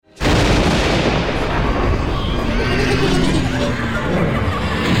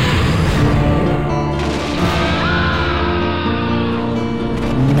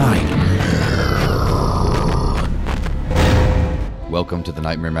the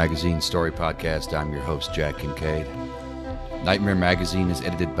Nightmare Magazine Story Podcast. I'm your host, Jack Kincaid. Nightmare Magazine is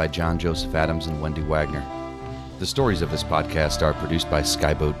edited by John Joseph Adams and Wendy Wagner. The stories of this podcast are produced by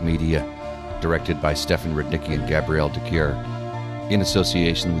Skyboat Media, directed by Stefan Rudnicki and Gabrielle DeCure, in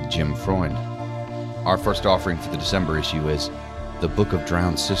association with Jim Freund. Our first offering for the December issue is The Book of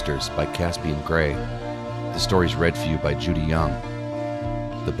Drowned Sisters by Caspian Gray. The story is read for you by Judy Young.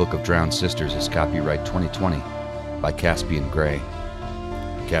 The Book of Drowned Sisters is copyright 2020 by Caspian Gray.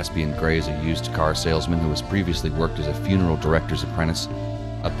 Caspian Gray is a used car salesman who has previously worked as a funeral director's apprentice,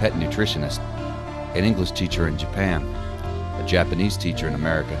 a pet nutritionist, an English teacher in Japan, a Japanese teacher in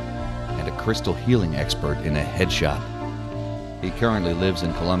America, and a crystal healing expert in a head shop. He currently lives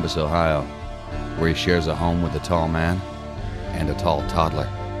in Columbus, Ohio, where he shares a home with a tall man and a tall toddler.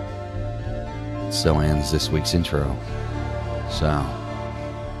 So ends this week's intro. So,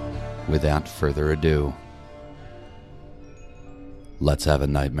 without further ado, let's have a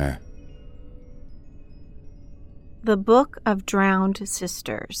nightmare. The Book of Drowned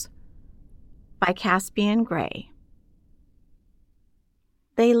Sisters by Caspian Gray.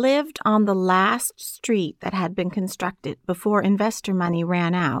 They lived on the last street that had been constructed before investor money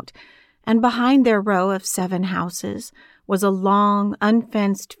ran out, and behind their row of 7 houses was a long,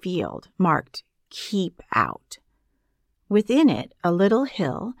 unfenced field marked Keep Out. Within it, a little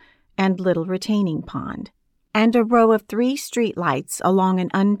hill and little retaining pond, and a row of 3 streetlights along an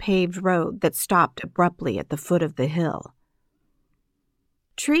unpaved road that stopped abruptly at the foot of the hill.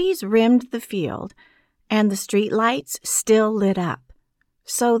 Trees rimmed the field, and the streetlights still lit up,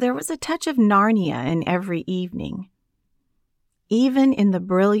 so there was a touch of Narnia in every evening. Even in the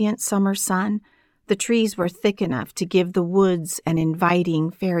brilliant summer sun, the trees were thick enough to give the woods an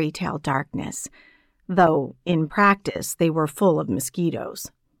inviting fairy tale darkness, though in practice they were full of mosquitoes.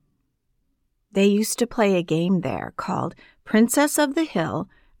 They used to play a game there called Princess of the Hill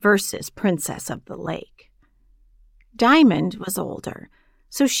versus Princess of the Lake. Diamond was older,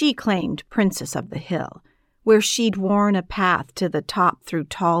 so she claimed Princess of the Hill, where she'd worn a path to the top through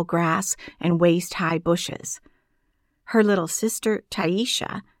tall grass and waist-high bushes. Her little sister,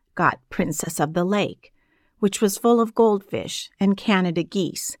 Taisha, got Princess of the Lake, which was full of goldfish and Canada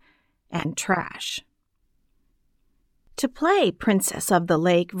geese and trash. To play Princess of the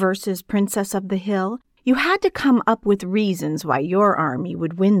Lake versus Princess of the Hill, you had to come up with reasons why your army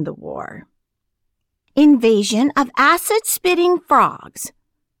would win the war. "Invasion of acid-spitting frogs,"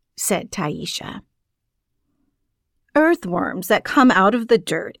 said Taisha. "Earthworms that come out of the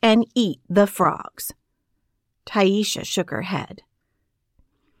dirt and eat the frogs." Taisha shook her head.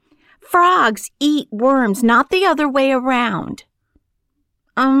 "Frogs eat worms, not the other way around."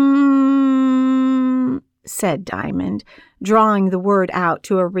 Said Diamond, drawing the word out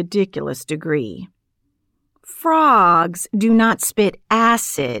to a ridiculous degree. "Frogs do not spit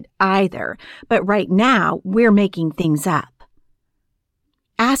acid either, but right now we're making things up.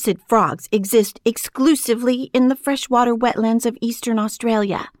 Acid frogs exist exclusively in the freshwater wetlands of eastern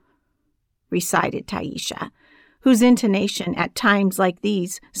Australia," recited Taisha, whose intonation at times like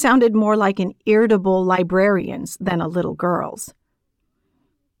these sounded more like an irritable librarian's than a little girl's.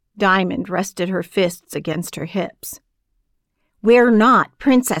 Diamond rested her fists against her hips. "We're not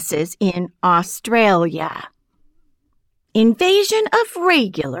princesses in Australia." "Invasion of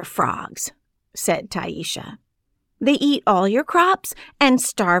regular frogs," said Taisha. "They eat all your crops and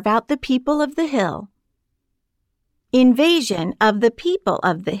starve out the people of the hill." "Invasion of the people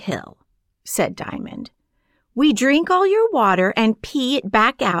of the hill," said Diamond. "We drink all your water and pee it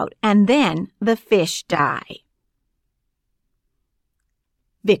back out, and then the fish die."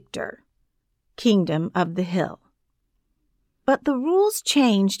 Victor, Kingdom of the Hill. But the rules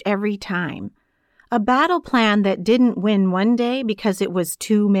changed every time. A battle plan that didn't win one day because it was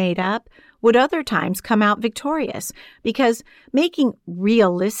too made up would other times come out victorious because making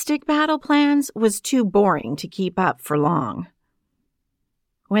realistic battle plans was too boring to keep up for long.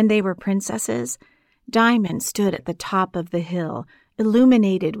 When they were princesses, Diamond stood at the top of the hill,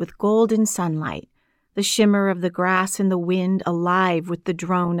 illuminated with golden sunlight, the shimmer of the grass in the wind alive with the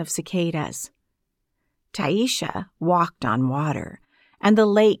drone of cicadas. Taisha walked on water, and the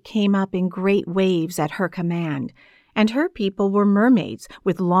lake came up in great waves at her command, and her people were mermaids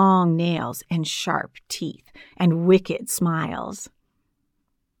with long nails and sharp teeth and wicked smiles.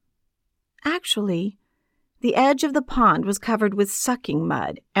 Actually, the edge of the pond was covered with sucking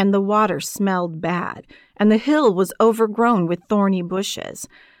mud, and the water smelled bad, and the hill was overgrown with thorny bushes.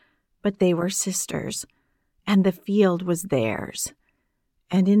 But they were sisters, and the field was theirs.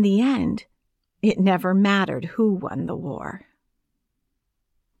 And in the end, it never mattered who won the war.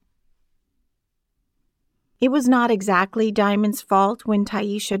 It was not exactly Diamond's fault when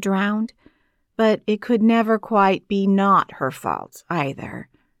Taisha drowned, but it could never quite be not her fault either.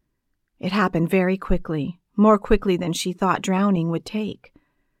 It happened very quickly, more quickly than she thought drowning would take.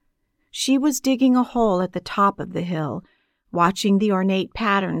 She was digging a hole at the top of the hill, watching the ornate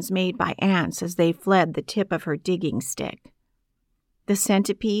patterns made by ants as they fled the tip of her digging stick. The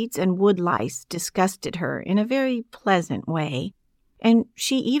centipedes and woodlice disgusted her in a very pleasant way, and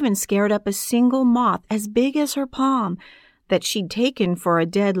she even scared up a single moth as big as her palm that she'd taken for a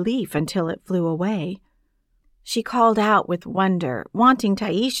dead leaf until it flew away. She called out with wonder, wanting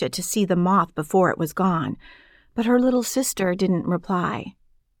Taisha to see the moth before it was gone, but her little sister didn't reply.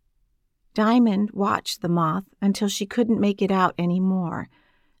 Diamond watched the moth until she couldn't make it out any more,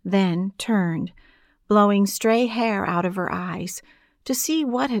 then turned, blowing stray hair out of her eyes, to see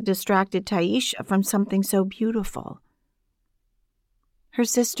what had distracted Taisha from something so beautiful. Her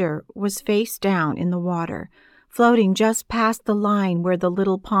sister was face down in the water, floating just past the line where the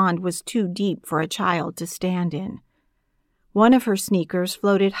little pond was too deep for a child to stand in. One of her sneakers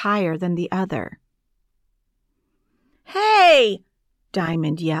floated higher than the other. "Hey!"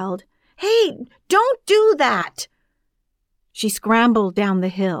 Diamond yelled. "Hey, don't do that!" She scrambled down the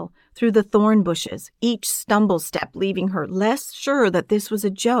hill, through the thorn bushes, each stumble step leaving her less sure that this was a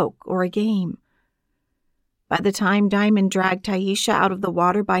joke or a game. By the time Diamond dragged Taisha out of the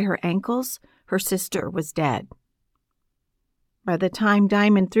water by her ankles, her sister was dead. By the time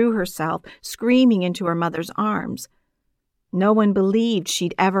Diamond threw herself, screaming, into her mother's arms, no one believed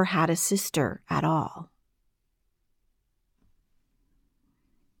she'd ever had a sister at all.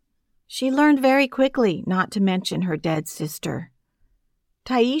 She learned very quickly not to mention her dead sister.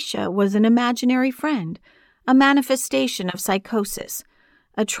 Taisha was an imaginary friend, a manifestation of psychosis,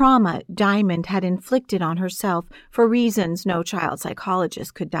 a trauma Diamond had inflicted on herself for reasons no child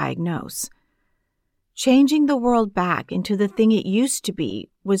psychologist could diagnose. Changing the world back into the thing it used to be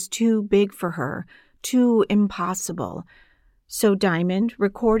was too big for her, too impossible. So Diamond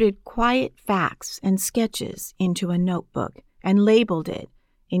recorded quiet facts and sketches into a notebook and labeled it,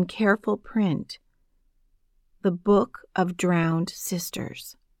 in careful print, The Book of Drowned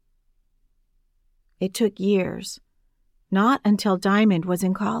Sisters. It took years, not until Diamond was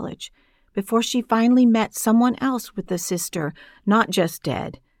in college, before she finally met someone else with a sister, not just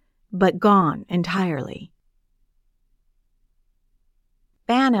dead, but gone entirely.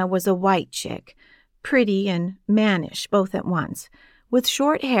 Banna was a white chick, pretty and mannish both at once, with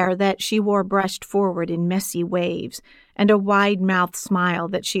short hair that she wore brushed forward in messy waves and a wide-mouthed smile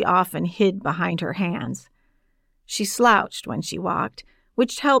that she often hid behind her hands. She slouched when she walked,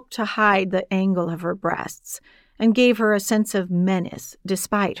 which helped to hide the angle of her breasts and gave her a sense of menace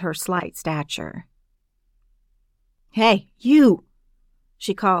despite her slight stature. "Hey, you!"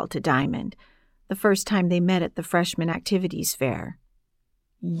 she called to Diamond, the first time they met at the freshman activities fair.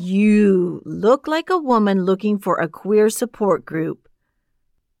 "You look like a woman looking for a queer support group."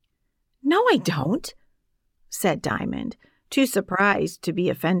 "No, I don't," said Diamond, too surprised to be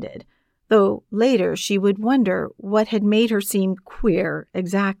offended, though later she would wonder what had made her seem queer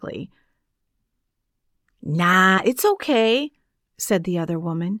exactly. "Nah, it's okay," said the other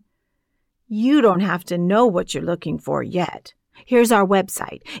woman. "You don't have to know what you're looking for yet. Here's our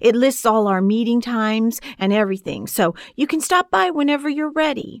website. It lists all our meeting times and everything, so you can stop by whenever you're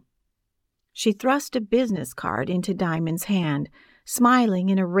ready." She thrust a business card into Diamond's hand, smiling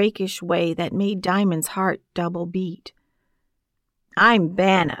in a rakish way that made Diamond's heart double beat. "I'm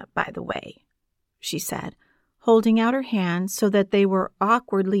Banna, by the way," she said, holding out her hands so that they were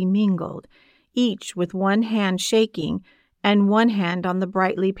awkwardly mingled, each with one hand shaking and one hand on the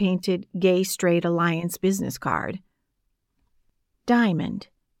brightly painted Gay Straight Alliance business card. Diamond.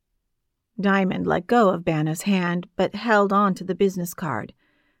 Diamond let go of Banna's hand, but held on to the business card.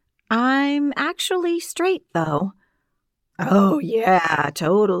 "I'm actually straight, though." "Oh, yeah,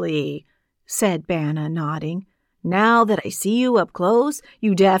 totally," said Banna, nodding. "Now that I see you up close,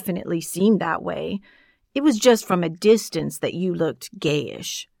 you definitely seem that way. It was just from a distance that you looked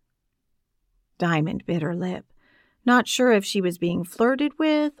gayish." Diamond bit her lip, not sure if she was being flirted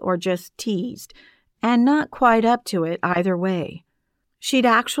with or just teased, and not quite up to it either way. She'd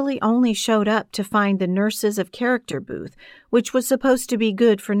actually only showed up to find the Nurses of Character booth, which was supposed to be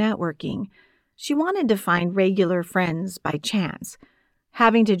good for networking. She wanted to find regular friends by chance.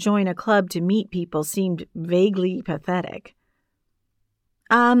 Having to join a club to meet people seemed vaguely pathetic.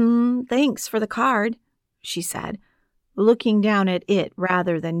 Thanks for the card," she said, looking down at it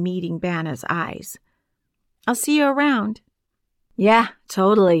rather than meeting Banna's eyes. "I'll see you around." "Yeah,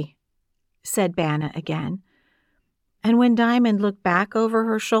 totally," said Banna again. And when Diamond looked back over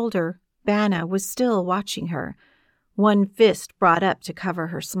her shoulder, Banna was still watching her, one fist brought up to cover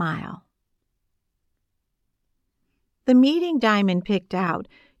her smile. The meeting Diamond picked out,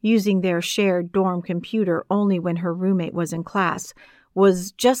 using their shared dorm computer only when her roommate was in class,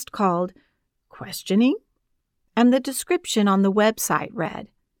 was just called Questioning, and the description on the website read,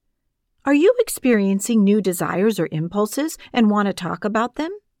 "Are you experiencing new desires or impulses and want to talk about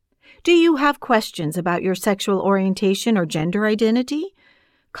them? Do you have questions about your sexual orientation or gender identity?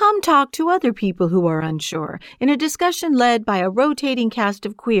 Come talk to other people who are unsure in a discussion led by a rotating cast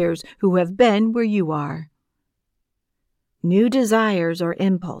of queers who have been where you are." New desires or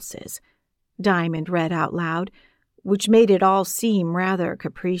impulses, Diamond read out loud, which made it all seem rather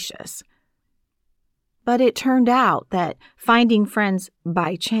capricious. But it turned out that finding friends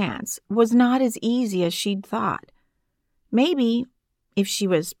by chance was not as easy as she'd thought. Maybe, if she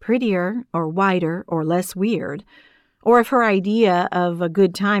was prettier or whiter or less weird, or if her idea of a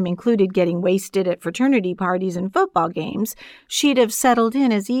good time included getting wasted at fraternity parties and football games, she'd have settled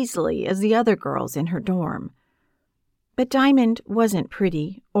in as easily as the other girls in her dorm. But Diamond wasn't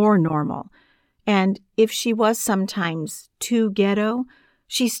pretty or normal, and if she was sometimes too ghetto,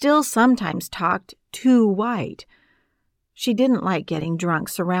 she still sometimes talked too white. She didn't like getting drunk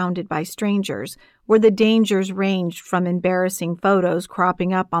surrounded by strangers, where the dangers ranged from embarrassing photos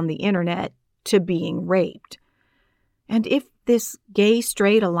cropping up on the internet to being raped. And if this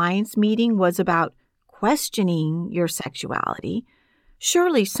gay-straight alliance meeting was about questioning your sexuality,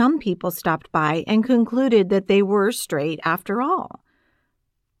 surely some people stopped by and concluded that they were straight after all.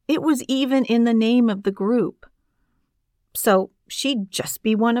 It was even in the name of the group. So she'd just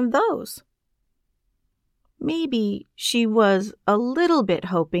be one of those. Maybe she was a little bit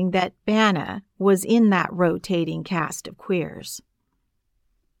hoping that Banna was in that rotating cast of queers.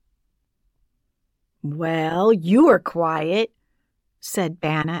 "Well, you are quiet," said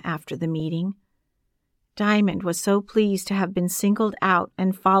Banna after the meeting. Diamond was so pleased to have been singled out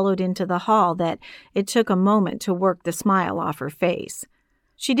and followed into the hall that it took a moment to work the smile off her face.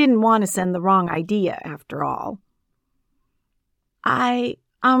 She didn't want to send the wrong idea, after all. I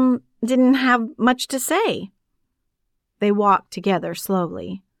didn't have much to say." They walked together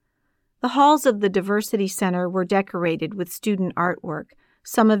slowly. The halls of the Diversity Center were decorated with student artwork,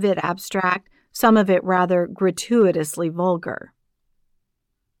 some of it abstract, some of it rather gratuitously vulgar.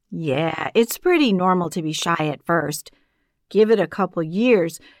 "Yeah, it's pretty normal to be shy at first. Give it a couple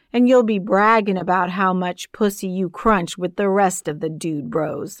years, and you'll be bragging about how much pussy you crunch with the rest of the dude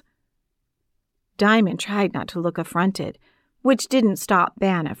bros." Diamond tried not to look affronted, which didn't stop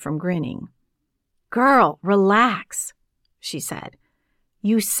Banna from grinning. "Girl, relax," she said.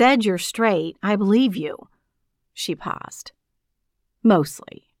 "You said you're straight. I believe you." She paused.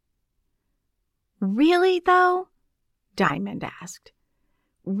 "Mostly." "Really, though?" Diamond asked.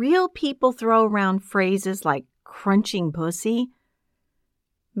 "Real people throw around phrases like crunching pussy?"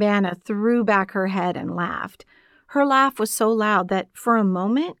 Banna threw back her head and laughed. Her laugh was so loud that for a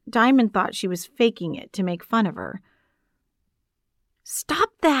moment Diamond thought she was faking it to make fun of her. "Stop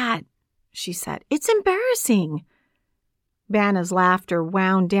that," she said. "It's embarrassing." Banna's laughter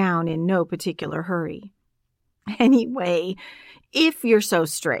wound down in no particular hurry. "Anyway, if you're so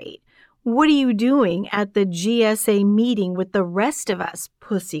straight, what are you doing at the GSA meeting with the rest of us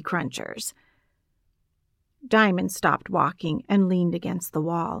pussy crunchers?" Diamond stopped walking and leaned against the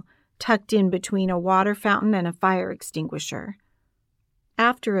wall, tucked in between a water fountain and a fire extinguisher.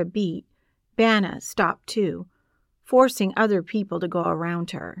 After a beat, Banna stopped too, forcing other people to go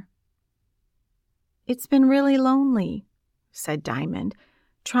around her. "It's been really lonely," said Diamond,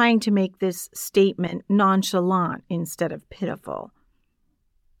 trying to make this statement nonchalant instead of pitiful.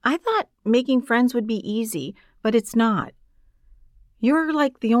 "I thought making friends would be easy, but it's not. You're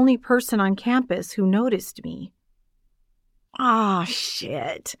like the only person on campus who noticed me." "Aw,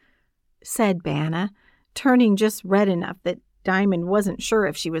 shit," said Banna, turning just red enough that Diamond wasn't sure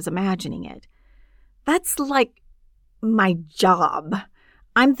if she was imagining it. "That's like my job.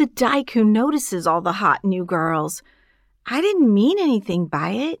 I'm the dyke who notices all the hot new girls. I didn't mean anything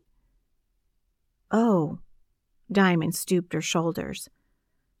by it." "Oh." Diamond stooped her shoulders.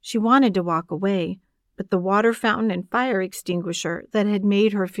 She wanted to walk away, but the water fountain and fire extinguisher that had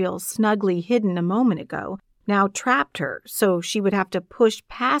made her feel snugly hidden a moment ago now trapped her, so she would have to push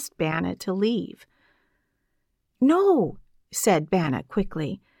past Banna to leave. "No," said Banna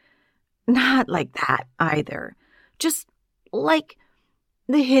quickly. "Not like that, either. Just like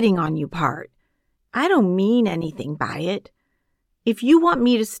the hitting on you part. I don't mean anything by it. If you want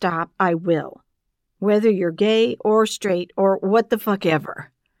me to stop, I will. Whether you're gay or straight or what the fuck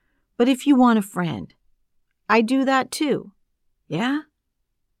ever. But if you want a friend, I do that too. Yeah?"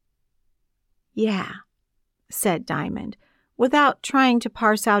 Yeah, said Diamond, without trying to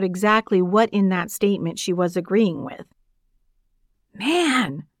parse out exactly what in that statement she was agreeing with.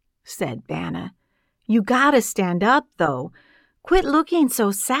 Man, said Banna, you gotta stand up, though. Quit looking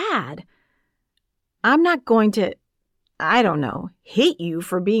so sad. I'm not going to, hate you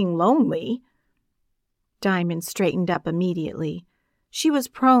for being lonely. Diamond straightened up immediately. She was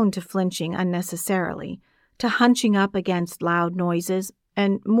prone to flinching unnecessarily, to hunching up against loud noises,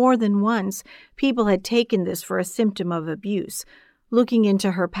 and more than once people had taken this for a symptom of abuse, looking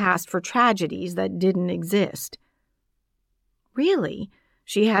into her past for tragedies that didn't exist. Really,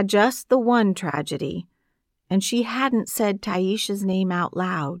 she had just the one tragedy, and she hadn't said Taisha's name out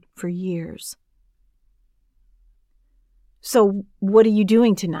loud for years. So what are you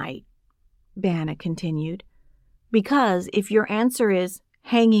doing tonight? Banna continued. Because if your answer is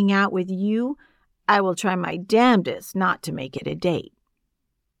hanging out with you, I will try my damnedest not to make it a date.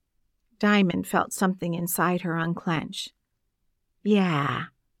 Diamond felt something inside her unclench. Yeah,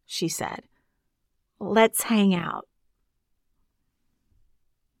 she said. Let's hang out.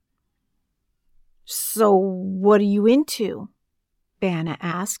 So what are you into? Banna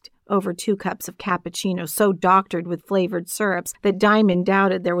asked, over 2 cups of cappuccino so doctored with flavored syrups that Diamond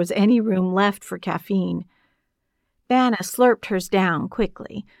doubted there was any room left for caffeine. Banna slurped hers down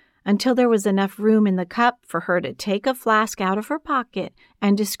quickly until there was enough room in the cup for her to take a flask out of her pocket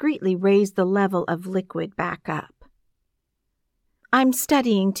and discreetly raise the level of liquid back up. I'm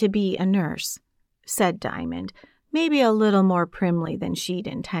studying to be a nurse, said Diamond, maybe a little more primly than she'd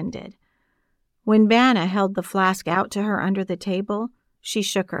intended. When Banna held the flask out to her under the table, she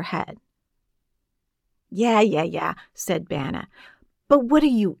shook her head. Yeah, said Banna. But what are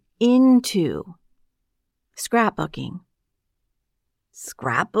you into? Scrapbooking.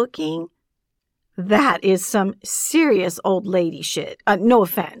 Scrapbooking? That is some serious old lady shit. No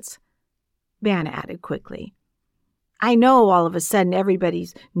offense, Banna added quickly. I know all of a sudden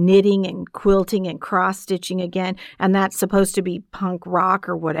everybody's knitting and quilting and cross-stitching again, and that's supposed to be punk rock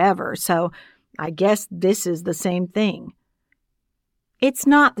or whatever, so I guess this is the same thing. It's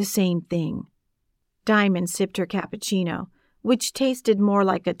not the same thing. Diamond sipped her cappuccino, which tasted more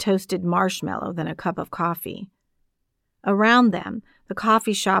like a toasted marshmallow than a cup of coffee. Around them, the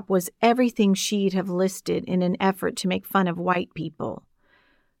coffee shop was everything she'd have listed in an effort to make fun of white people.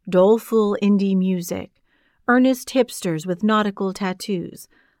 Doleful indie music, earnest hipsters with nautical tattoos,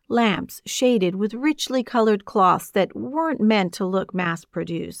 lamps shaded with richly colored cloths that weren't meant to look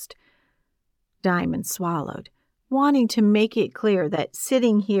mass-produced. Diamond swallowed, wanting to make it clear that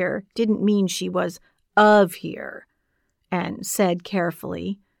sitting here didn't mean she was of here, and said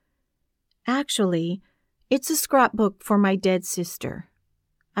carefully, Actually, it's a scrapbook for my dead sister.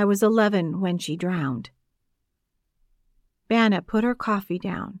 I was 11 when she drowned. Banna put her coffee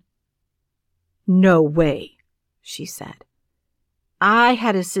down. No way, she said. I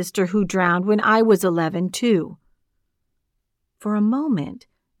had a sister who drowned when I was 11, too. For a moment,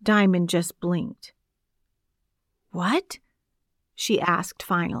 Diamond just blinked. What? She asked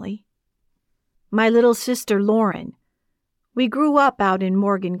finally. My little sister Lauren. We grew up out in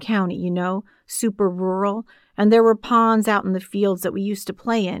Morgan County, you know, super rural, and there were ponds out in the fields that we used to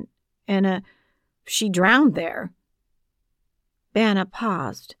play in, and she drowned there. Banna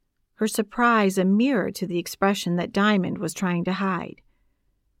paused, her surprise a mirror to the expression that Diamond was trying to hide.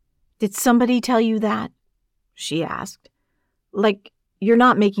 Did somebody tell you that? She asked. Like, you're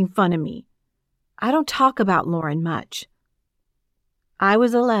not making fun of me. I don't talk about Lauren much. I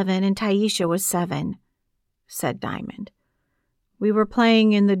was 11 and Taisha was 7, said Diamond. We were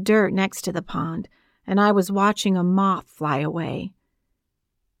playing in the dirt next to the pond, and I was watching a moth fly away.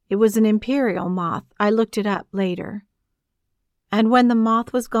 It was an imperial moth. I looked it up later. And when the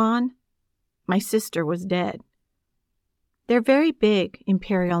moth was gone, my sister was dead. They're very big,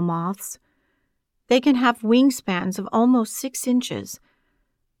 imperial moths. They can have wingspans of almost 6 inches.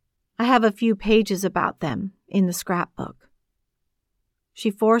 I have a few pages about them in the scrapbook. She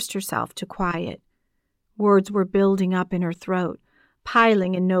forced herself to quiet. Words were building up in her throat,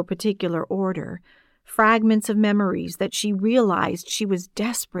 piling in no particular order, fragments of memories that she realized she was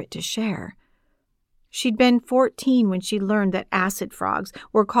desperate to share. She'd been 14 when she learned that acid frogs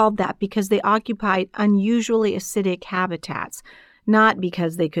were called that because they occupied unusually acidic habitats, not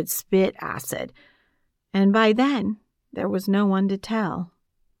because they could spit acid. And by then, there was no one to tell.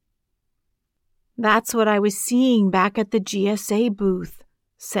 That's what I was seeing back at the GSA booth,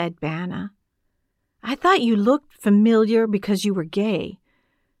 said Banna. I thought you looked familiar because you were gay,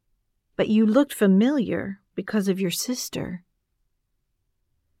 but you looked familiar because of your sister.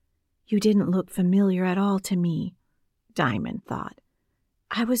 You didn't look familiar at all to me, Diamond thought.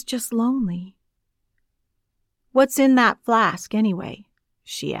 I was just lonely. "What's in that flask, anyway?"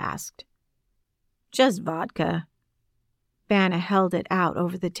 she asked. "Just vodka." Vanna held it out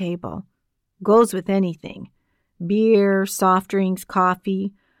over the table. "Goes with anything. Beer, soft drinks,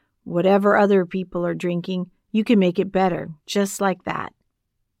 coffee, whatever other people are drinking. You can make it better, just like that."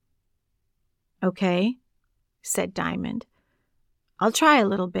 "Okay," said Diamond. "I'll try a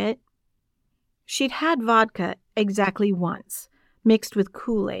little bit." She'd had vodka exactly once, mixed with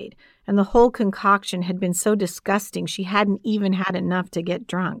Kool-Aid, and the whole concoction had been so disgusting she hadn't even had enough to get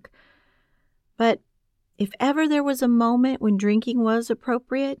drunk. But if ever there was a moment when drinking was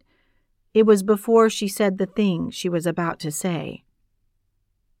appropriate, it was before she said the thing she was about to say.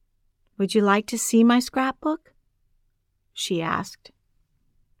 "Would you like to see my scrapbook?" she asked.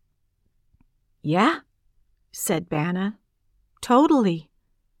 "Yeah," said Vanna. "Totally."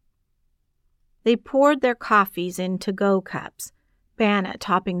 They poured their coffees in to-go cups, Vanna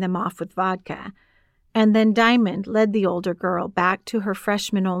topping them off with vodka, and then Diamond led the older girl back to her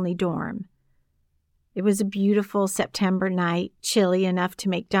freshman-only dorm. It was a beautiful September night, chilly enough to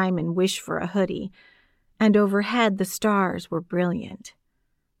make Diamond wish for a hoodie, and overhead the stars were brilliant.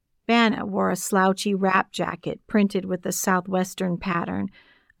 Vanna wore a slouchy wrap jacket printed with the southwestern pattern,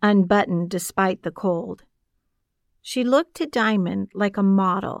 unbuttoned despite the cold. She looked to Diamond like a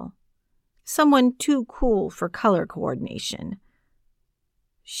model, someone too cool for color coordination.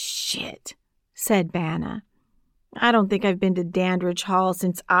 "Shit," said Vanna. "I don't think I've been to Dandridge Hall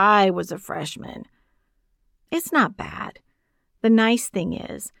since I was a freshman." "It's not bad. The nice thing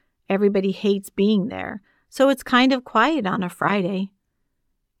is, everybody hates being there, so it's kind of quiet on a Friday.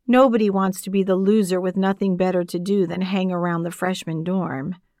 Nobody wants to be the loser with nothing better to do than hang around the freshman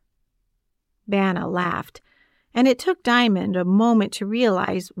dorm." Vanna laughed, and it took Diamond a moment to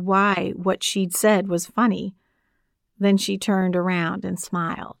realize why what she'd said was funny. Then she turned around and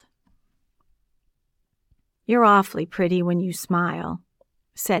smiled. "You're awfully pretty when you smile,"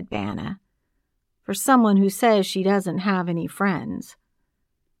 said Vanna, "for someone who says she doesn't have any friends."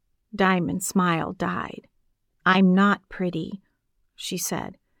 Diamond's smile died. "I'm not pretty," she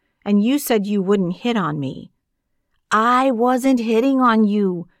said, "and you said you wouldn't hit on me." "I wasn't hitting on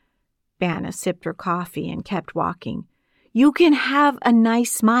you." Vanna sipped her coffee and kept walking. "You can have a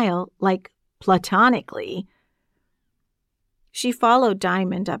nice smile, like platonically." She followed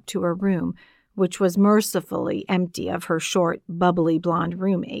Diamond up to her room, which was mercifully empty of her short, bubbly blonde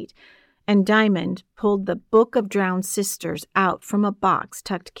roommate, and Diamond pulled the Book of Drowned Sisters out from a box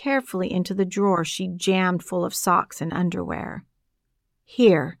tucked carefully into the drawer she jammed full of socks and underwear.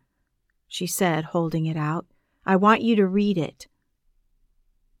 "Here," she said, holding it out. "I want you to read it."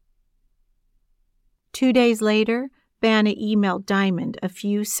 2 days later, Vanna emailed Diamond a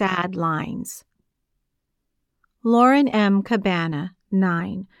few sad lines. Lauren M. Cabana,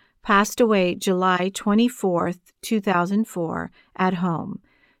 9, passed away July 24, 2004, at home.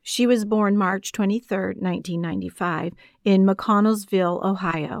 She was born March 23, 1995, in McConnellsville,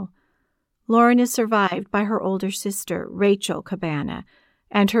 Ohio. Lauren is survived by her older sister, Rachel Cabana,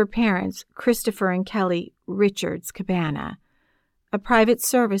 and her parents, Christopher and Kelly Richards Cabana. A private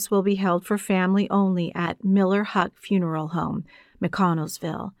service will be held for family only at Miller Huck Funeral Home,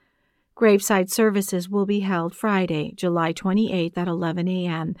 McConnellsville. Graveside services will be held Friday, July 28th at 11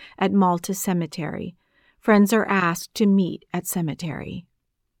 a.m. at Malta Cemetery. Friends are asked to meet at cemetery.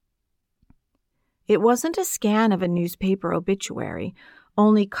 It wasn't a scan of a newspaper obituary,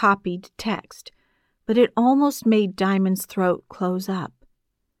 only copied text, but it almost made Diamond's throat close up.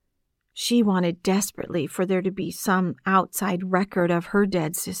 She wanted desperately for there to be some outside record of her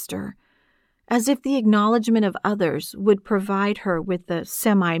dead sister, as if the acknowledgement of others would provide her with the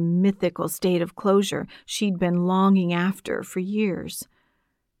semi-mythical state of closure she'd been longing after for years.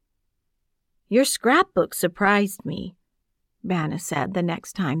 "Your scrapbook surprised me," Vanna said the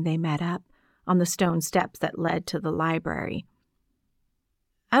next time they met up on the stone steps that led to the library.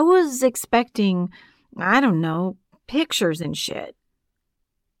 "I was expecting, pictures and shit."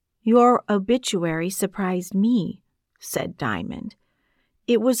 "Your obituary surprised me," said Diamond.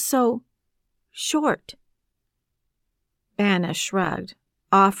 "It was so short." Vanna shrugged,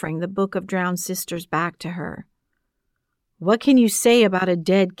 offering the Book of Drowned Sisters back to her. "What can you say about a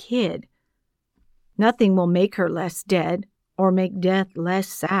dead kid? Nothing will make her less dead or make death less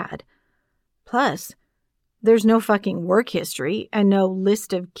sad. Plus, there's no fucking work history and no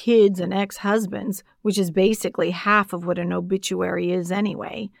list of kids and ex-husbands, which is basically half of what an obituary is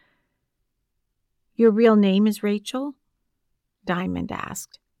anyway." "Your real name is Rachel?" Diamond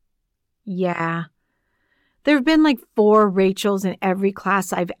asked. "Yeah. There have been like 4 Rachels in every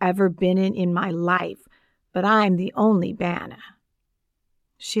class I've ever been in my life, but I'm the only Vanna."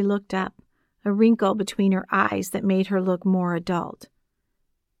 She looked up, a wrinkle between her eyes that made her look more adult.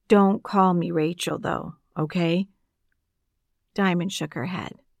 "Don't call me Rachel, though, okay?" Diamond shook her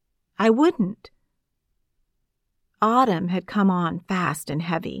head. "I wouldn't." Autumn had come on fast and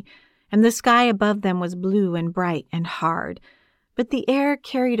heavy, and the sky above them was blue and bright and hard, but the air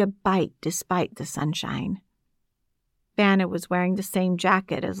carried a bite despite the sunshine. Vanna was wearing the same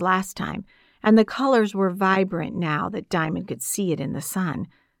jacket as last time, and the colors were vibrant now that Diamond could see it in the sun,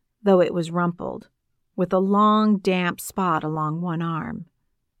 though it was rumpled, with a long, damp spot along one arm.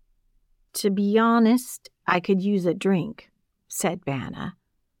 "To be honest, I could use a drink," said Vanna.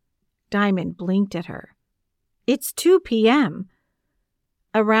 Diamond blinked at her. "It's 2 p.m.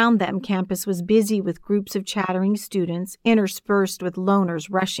 Around them, campus was busy with groups of chattering students, interspersed with loners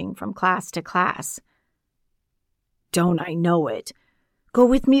rushing from class to class. "Don't I know it? Go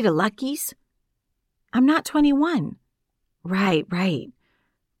with me to Lucky's?" "I'm not 21. Right.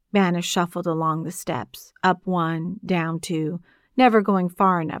 Vanna shuffled along the steps, up 1, down 2, never going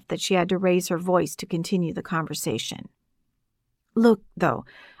far enough that she had to raise her voice to continue the conversation. "Look, though,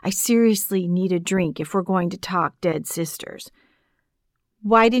 I seriously need a drink if we're going to talk dead sisters.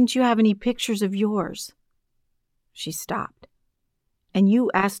 Why didn't you have any pictures of yours?" She stopped. "And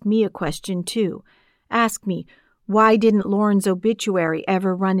you asked me a question, too. Ask me, why didn't Lauren's obituary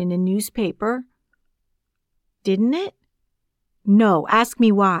ever run in a newspaper?" "Didn't it?" "No, ask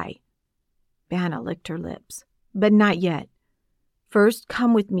me why." Vanna licked her lips. "But not yet. First,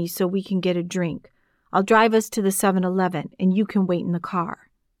 come with me so we can get a drink. I'll drive us to the 7-Eleven, and you can wait in the car."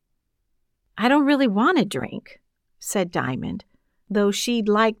 "I don't really want a drink," said Diamond, though she'd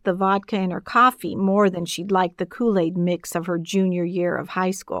liked the vodka in her coffee more than she'd liked the Kool-Aid mix of her junior year of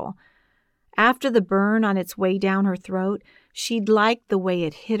high school. After the burn on its way down her throat, she'd liked the way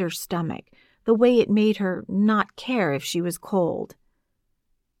it hit her stomach, the way it made her not care if she was cold.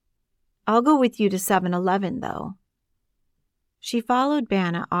 "I'll go with you to 7-Eleven, though." She followed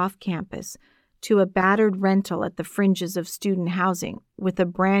Vanna off campus to a battered rental at the fringes of student housing with a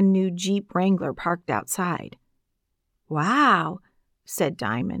brand new Jeep Wrangler parked outside. "Wow," said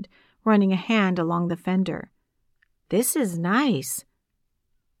Diamond, running a hand along the fender. "This is nice."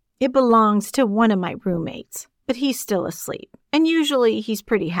 "It belongs to one of my roommates, but he's still asleep, and usually he's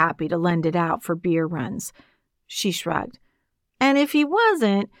pretty happy to lend it out for beer runs." She shrugged. "And if he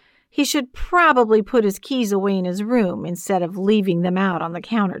wasn't, he should probably put his keys away in his room instead of leaving them out on the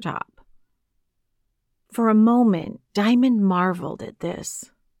countertop." For a moment, Diamond marveled at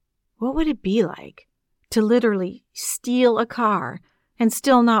this. What would it be like to literally steal a car and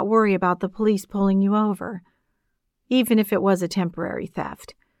still not worry about the police pulling you over? Even if it was a temporary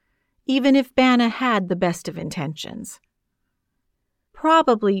theft. Even if Vanna had the best of intentions.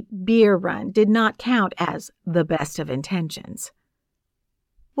 Probably beer run did not count as the best of intentions.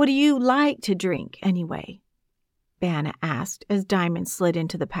 "What do you like to drink, anyway?" Vanna asked as Diamond slid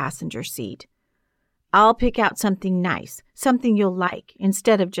into the passenger seat. "I'll pick out something nice, something you'll like,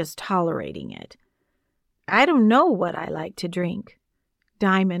 instead of just tolerating it." "I don't know what I like to drink."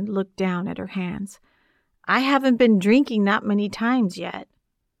 Diamond looked down at her hands. "I haven't been drinking that many times yet."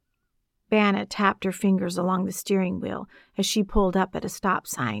 Vanna tapped her fingers along the steering wheel as she pulled up at a stop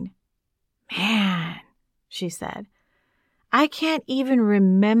sign. "Man," she said, "I can't even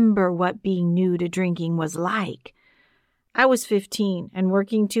remember what being new to drinking was like. I was 15 and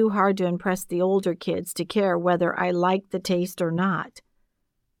working too hard to impress the older kids to care whether I liked the taste or not.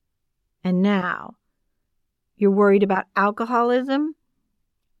 And now, you're worried about alcoholism?"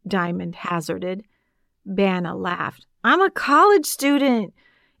 Diamond hazarded. Vanna laughed. "I'm a college student.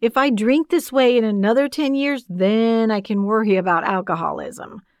 If I drink this way in another 10 years, then I can worry about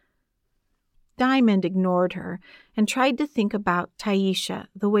alcoholism." Diamond ignored her and tried to think about Taisha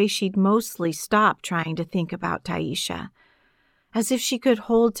the way she'd mostly stopped trying to think about Taisha, as if she could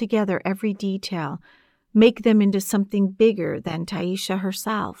hold together every detail, make them into something bigger than Taisha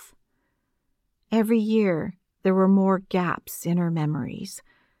herself. Every year, there were more gaps in her memories.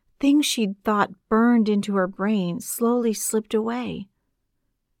 Things she'd thought burned into her brain slowly slipped away.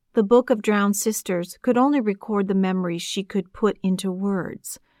 The Book of Drowned Sisters could only record the memories she could put into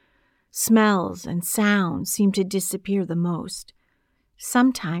words. Smells and sounds seemed to disappear the most.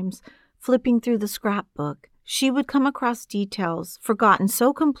 Sometimes, flipping through the scrapbook, she would come across details forgotten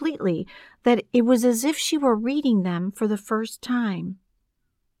so completely that it was as if she were reading them for the first time.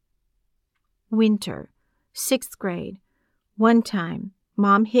 Winter, 6th grade. One time,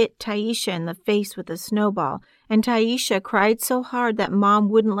 Mom hit Taisha in the face with a snowball, and Taisha cried so hard that Mom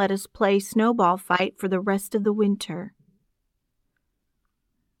wouldn't let us play snowball fight for the rest of the winter.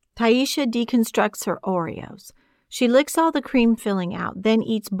 Taisha deconstructs her Oreos. She licks all the cream filling out, then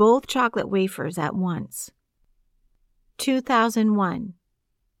eats both chocolate wafers at once. 2001.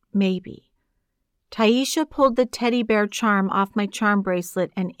 Maybe. Taisha pulled the teddy bear charm off my charm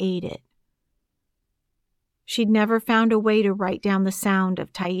bracelet and ate it. She'd never found a way to write down the sound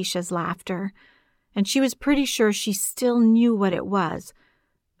of Taisha's laughter, and she was pretty sure she still knew what it was,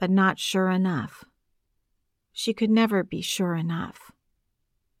 but not sure enough. She could never be sure enough.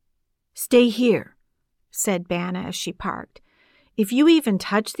 "Stay here," said Banna as she parked. "If you even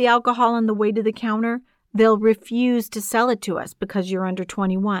touch the alcohol on the way to the counter, they'll refuse to sell it to us because you're under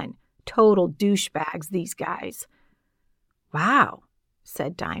 21. Total douchebags, these guys." "Wow,"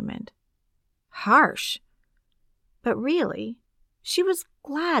 said Diamond. Harsh. But really, she was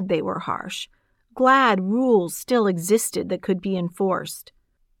glad they were harsh, glad rules still existed that could be enforced.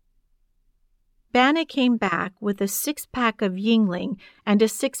 Banna came back with a 6-pack of Yingling and a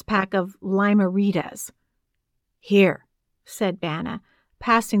 6-pack of Lime-A-Ritas. "Here," said Banna,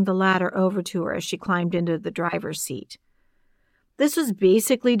 passing the latter over to her as she climbed into the driver's seat. "This was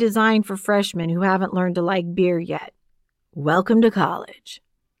basically designed for freshmen who haven't learned to like beer yet. Welcome to college."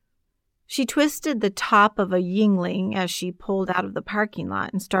 She twisted the top of a Yingling as she pulled out of the parking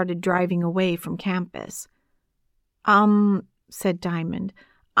lot and started driving away from campus. Said Diamond.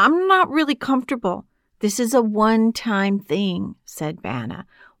 "I'm not really comfortable." "This is a one-time thing," said Banna.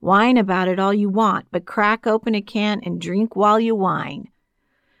 "Whine about it all you want, but crack open a can and drink while you whine."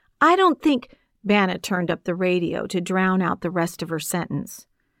 "I don't think—" Banna turned up the radio to drown out the rest of her sentence.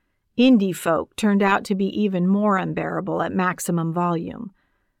 Indie folk turned out to be even more unbearable at maximum volume.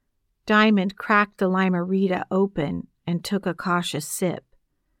 Diamond cracked the Lime-A-Rita open and took a cautious sip.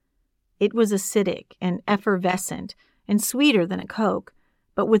 It was acidic and effervescent and sweeter than a Coke,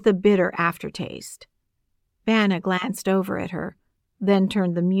 but with a bitter aftertaste. Banna glanced over at her, then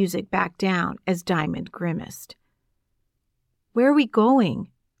turned the music back down as Diamond grimaced. "Where are we going?"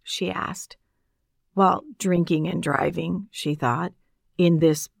 she asked. "Well, drinking and driving," she thought, "in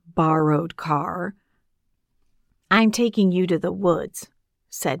this borrowed car." "I'm taking you to the woods,"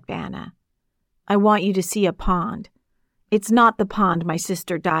 said Banna. "I want you to see a pond. It's not the pond my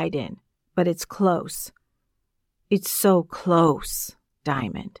sister died in, but it's close." "It's so close,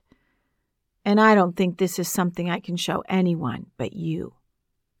 Diamond. And I don't think this is something I can show anyone but you."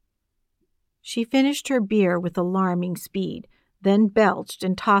 She finished her beer with alarming speed, then belched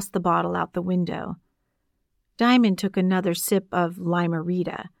and tossed the bottle out the window. Diamond took another sip of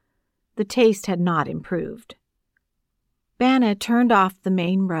Lime-A-Rita. The taste had not improved. Banna turned off the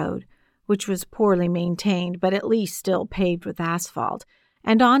main road, which was poorly maintained but at least still paved with asphalt,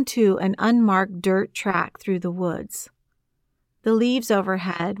 and onto an unmarked dirt track through the woods. The leaves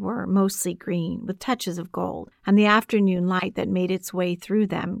overhead were mostly green, with touches of gold, and the afternoon light that made its way through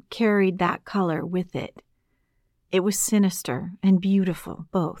them carried that color with it. It was sinister and beautiful,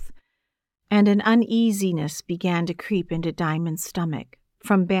 both, and an uneasiness began to creep into Diamond's stomach,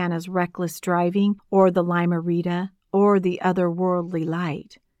 from Banna's reckless driving, or the Lime-A-Rita, or the otherworldly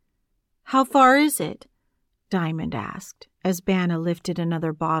light. "How far is it?" Diamond asked, as Banna lifted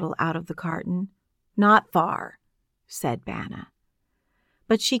another bottle out of the carton. "Not far," said Banna.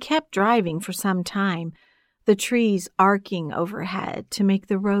 But she kept driving for some time, the trees arcing overhead to make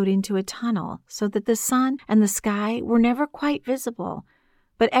the road into a tunnel so that the sun and the sky were never quite visible,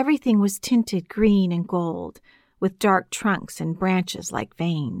 but everything was tinted green and gold, with dark trunks and branches like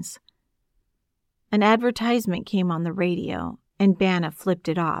veins. An advertisement came on the radio, and Banna flipped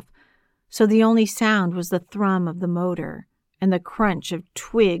it off, so the only sound was the thrum of the motor and the crunch of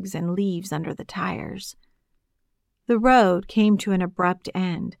twigs and leaves under the tires. The road came to an abrupt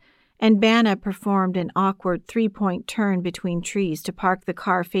end, and Banna performed an awkward 3-point turn between trees to park the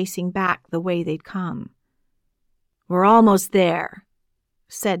car facing back the way they'd come. "We're almost there,"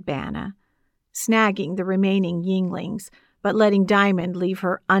 said Banna, snagging the remaining Yinglings, but letting Diamond leave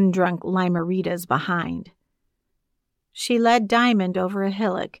her undrunk Lime-A-Ritas behind. She led Diamond over a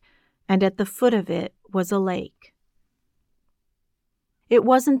hillock, and at the foot of it was a lake. It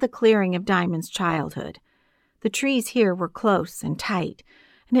wasn't the clearing of Diamond's childhood. The trees here were close and tight,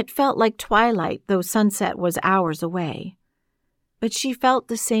 and it felt like twilight, though sunset was hours away. But she felt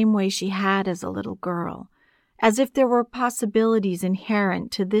the same way she had as a little girl, as if there were possibilities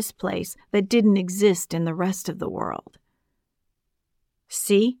inherent to this place that didn't exist in the rest of the world.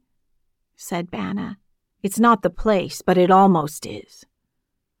 "See?" said Banna. "It's not the place, but it almost is."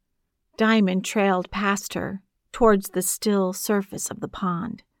 Diamond trailed past her, towards the still surface of the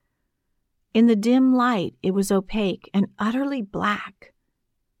pond. In the dim light, it was opaque and utterly black.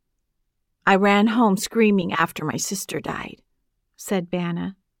 "I ran home screaming after my sister died," said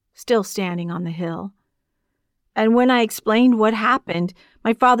Banna, still standing on the hill. And when I explained what happened,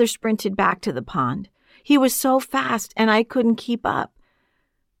 my father sprinted back to the pond. He was so fast and I couldn't keep up.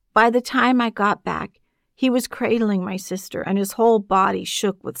 By the time I got back, he was cradling my sister and his whole body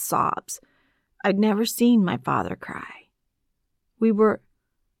shook with sobs. I'd never seen my father cry. We were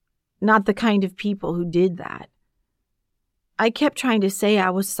not the kind of people who did that. I kept trying to say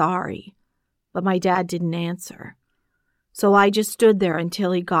I was sorry, but my dad didn't answer. So I just stood there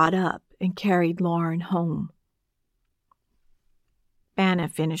until he got up and carried Lauren home. Anna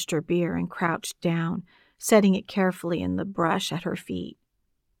finished her beer and crouched down, setting it carefully in the brush at her feet.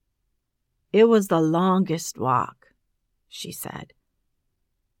 It was the longest walk, she said.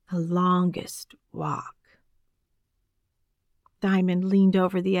 The longest walk. Diamond leaned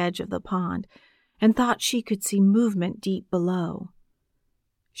over the edge of the pond and thought she could see movement deep below.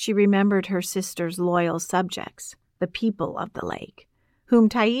 She remembered her sister's loyal subjects, the people of the lake, whom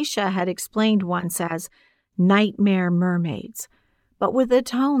Taisha had explained once as nightmare mermaids, but with a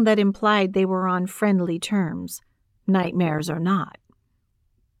tone that implied they were on friendly terms, nightmares or not.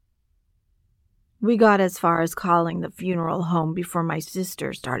 We got as far as calling the funeral home before my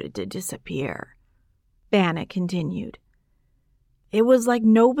sister started to disappear. Banna continued. It was like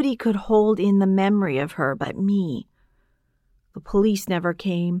nobody could hold in the memory of her but me. The police never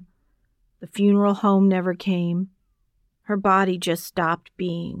came. The funeral home never came. Her body just stopped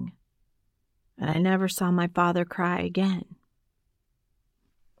being. And I never saw my father cry again.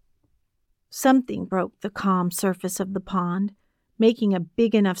 Something broke the calm surface of the pond, making a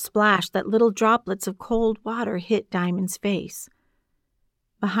big enough splash that little droplets of cold water hit Diamond's face.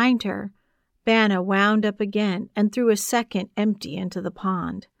 Behind her, Banna wound up again and threw a second empty into the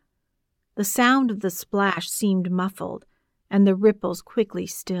pond. The sound of the splash seemed muffled, and the ripples quickly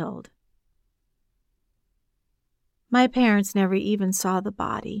stilled. My parents never even saw the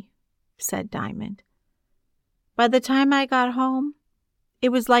body, said Diamond. By the time I got home, it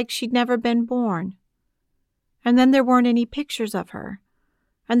was like she'd never been born. And then there weren't any pictures of her,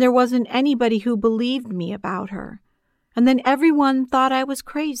 and there wasn't anybody who believed me about her, and then everyone thought I was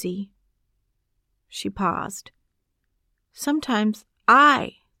crazy. She paused. Sometimes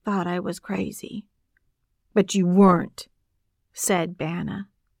I thought I was crazy. But you weren't, said Banna.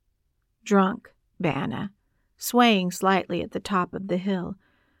 Drunk Banna, swaying slightly at the top of the hill,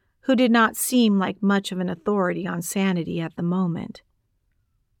 who did not seem like much of an authority on sanity at the moment.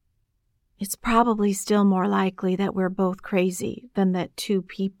 It's probably still more likely that we're both crazy than that two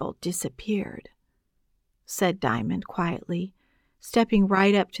people disappeared, said Diamond quietly, stepping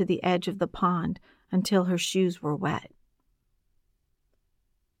right up to the edge of the pond until her shoes were wet.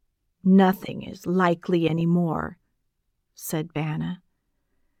 Nothing is likely anymore, said Banna.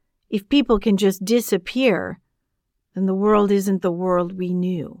 If people can just disappear, then the world isn't the world we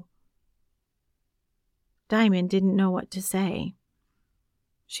knew. Diamond didn't know what to say.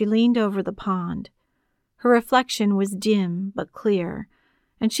 She leaned over the pond. Her reflection was dim but clear,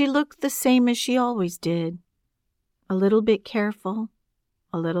 and she looked the same as she always did, a little bit careful,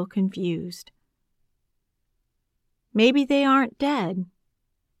 a little confused. Maybe they aren't dead,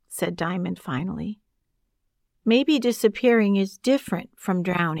 said Diamond finally. Maybe disappearing is different from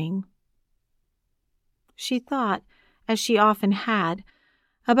drowning. She thought, as she often had,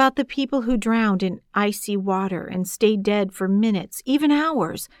 about the people who drowned in icy water and stayed dead for minutes, even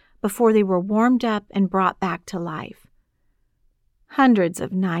hours, before they were warmed up and brought back to life. Hundreds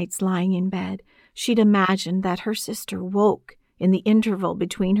of nights lying in bed, she'd imagined that her sister woke in the interval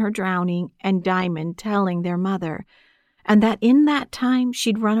between her drowning and Diamond telling their mother, and that in that time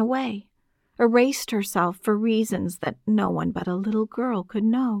she'd run away, erased herself for reasons that no one but a little girl could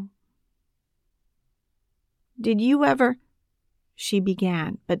know. Did you ever... she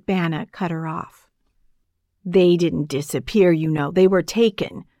began, but Banna cut her off. They didn't disappear, you know. They were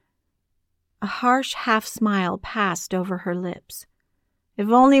taken. A harsh half-smile passed over her lips. If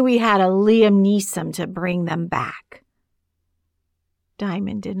only we had a Liam Neeson to bring them back.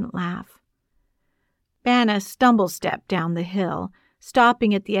 Diamond didn't laugh. Banna stumble-stepped down the hill,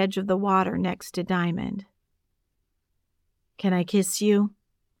 stopping at the edge of the water next to Diamond. Can I kiss you?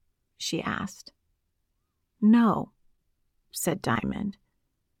 She asked. No, said Diamond.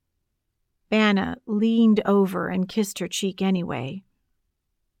 Banna leaned over and kissed her cheek anyway.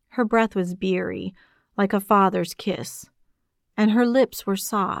 Her breath was beery, like a father's kiss, and her lips were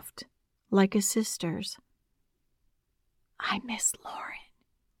soft, like a sister's. I miss Lauren,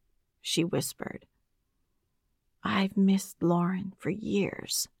 she whispered. I've missed Lauren for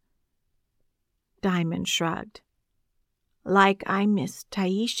years. Diamond shrugged. Like I missed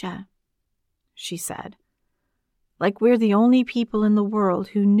Taisha, she said. Like we're the only people in the world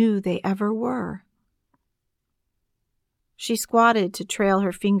who knew they ever were. She squatted to trail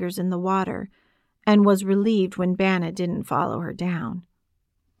her fingers in the water and was relieved when Banna didn't follow her down.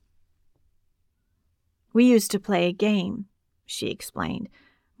 "We used to play a game," she explained,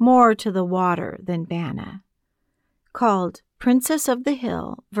 more to the water than Banna, called Princess of the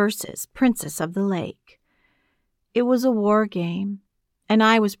Hill versus Princess of the Lake. It was a war game, and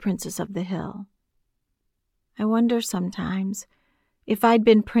I was Princess of the Hill. I wonder sometimes, if I'd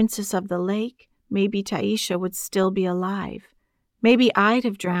been Princess of the Lake, maybe Taisha would still be alive. Maybe I'd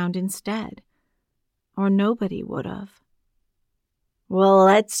have drowned instead. Or nobody would have. "Well,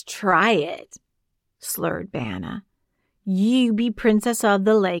 let's try it," slurred Banna. "You be Princess of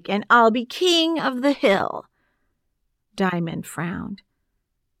the Lake, and I'll be King of the Hill." Diamond frowned.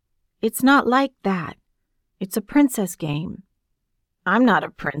 "It's not like that. It's a princess game. I'm not a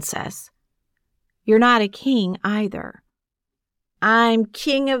princess. You're not a king either." "I'm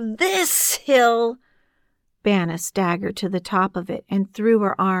king of this hill." Banna staggered to the top of it and threw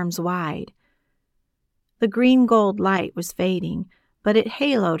her arms wide. The green-gold light was fading, but it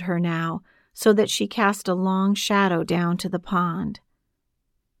haloed her now so that she cast a long shadow down to the pond.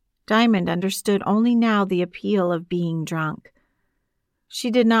 Diamond understood only now the appeal of being drunk.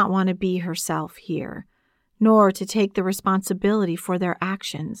 She did not want to be herself here, nor to take the responsibility for their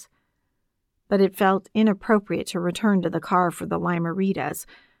actions. But it felt inappropriate to return to the car for the limeritas,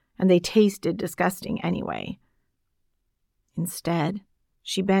 and they tasted disgusting anyway. Instead,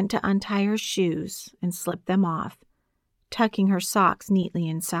 she bent to untie her shoes and slip them off, tucking her socks neatly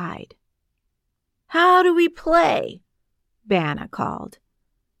inside. "How do we play?" Banna called.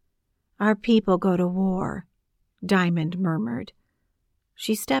 "Our people go to war," Diamond murmured.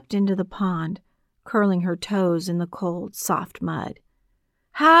 She stepped into the pond, curling her toes in the cold, soft mud.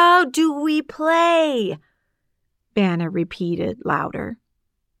 "How do we play?" Banna repeated louder.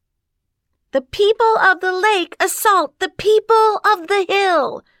 "The people of the lake assault the people of the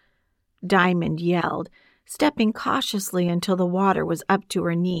hill," Diamond yelled, stepping cautiously until the water was up to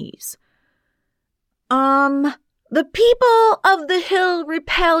her knees. The people of the hill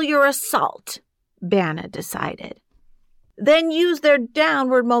repel your assault," Banna decided. "Then use their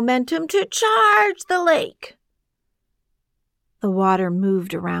downward momentum to charge the lake." The water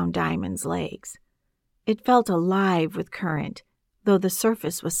moved around Diamond's legs. It felt alive with current, though the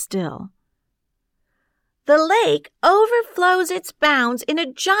surface was still. "The lake overflows its bounds in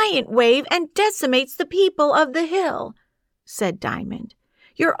a giant wave and decimates the people of the hill," said Diamond.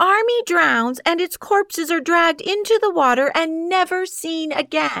 "Your army drowns and its corpses are dragged into the water and never seen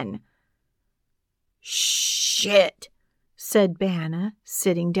again." "Shit," said Banna,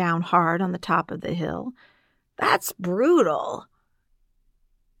 sitting down hard on the top of the hill. "That's brutal."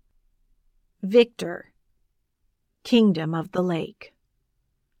 Victor, Kingdom of the Lake.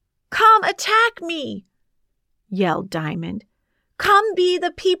 "Come attack me," yelled Diamond. "Come be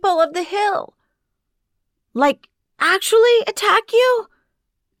the people of the hill." "Like, actually attack you?"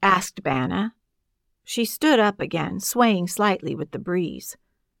 asked Banna. She stood up again, swaying slightly with the breeze.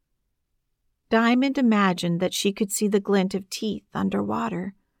 Diamond imagined that she could see the glint of teeth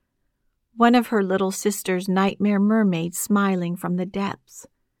underwater. One of her little sister's nightmare mermaids smiling from the depths.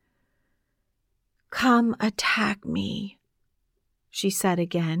 "Come attack me," she said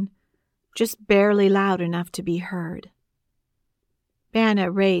again, just barely loud enough to be heard.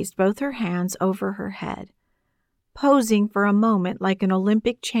 Banna raised both her hands over her head, posing for a moment like an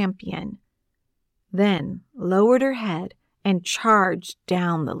Olympic champion, then lowered her head and charged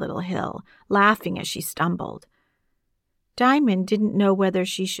down the little hill, laughing as she stumbled. Diamond didn't know whether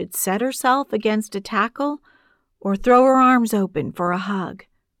she should set herself against a tackle or throw her arms open for a hug.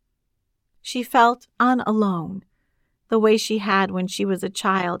 She felt unalone, the way she had when she was a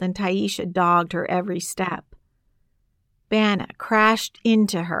child and Taisha dogged her every step. Banna crashed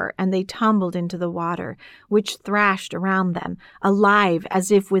into her and they tumbled into the water, which thrashed around them, alive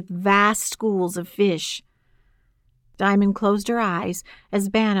as if with vast schools of fish. Diamond closed her eyes as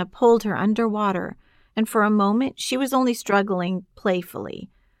Banna pulled her underwater, and for a moment she was only struggling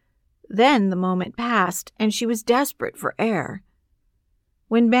playfully. Then the moment passed and she was desperate for air.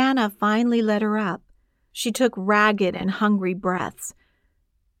 When Banna finally let her up, she took ragged and hungry breaths,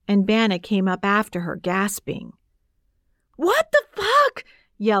 and Banna came up after her, gasping. "What the fuck?"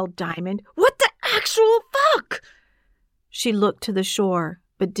 yelled Diamond. "What the actual fuck?" She looked to the shore,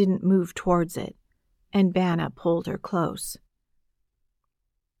 but didn't move towards it, and Banna pulled her close.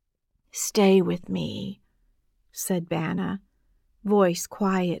 "Stay with me," said Banna, voice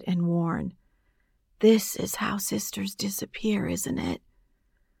quiet and worn. "This is how sisters disappear, isn't it?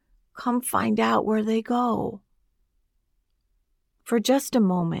 Come find out where they go." For just a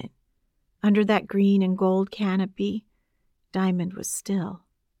moment, under that green and gold canopy, Diamond was still.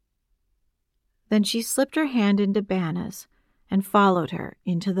 Then she slipped her hand into Banna's and followed her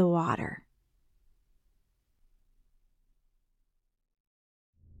into the water.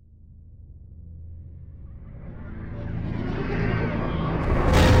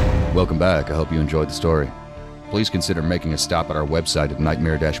 Welcome back. I hope you enjoyed the story. Please consider making a stop at our website at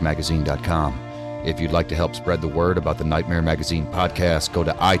nightmare-magazine.com. If you'd like to help spread the word about the Nightmare Magazine podcast, go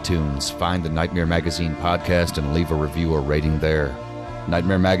to iTunes, find the Nightmare Magazine podcast, and leave a review or rating there.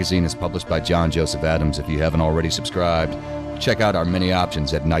 Nightmare Magazine is published by John Joseph Adams. If you haven't already subscribed, check out our many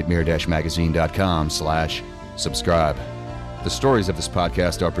options at nightmare-magazine.com/subscribe. The stories of this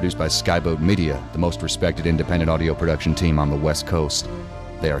podcast are produced by Skyboat Media, the most respected independent audio production team on the West Coast.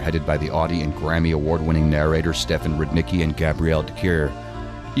 They are headed by the Audie and Grammy award-winning narrators Stefan Rudnicki and Gabrielle DeCure.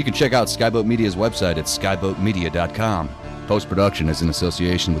 You can check out Skyboat Media's website at skyboatmedia.com. Post-production is in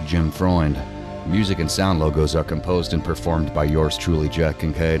association with Jim Freund. Music and sound logos are composed and performed by yours truly, Jack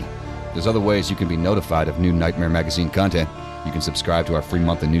Kincaid. There's other ways you can be notified of new Nightmare Magazine content. You can subscribe to our free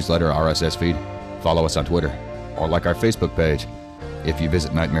monthly newsletter RSS feed, follow us on Twitter, or like our Facebook page. If you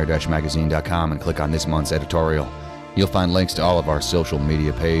visit nightmare-magazine.com and click on this month's editorial, you'll find links to all of our social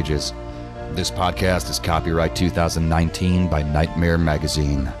media pages. This podcast is copyright 2019 by Nightmare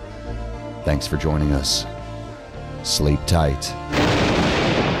Magazine. Thanks for joining us. Sleep tight.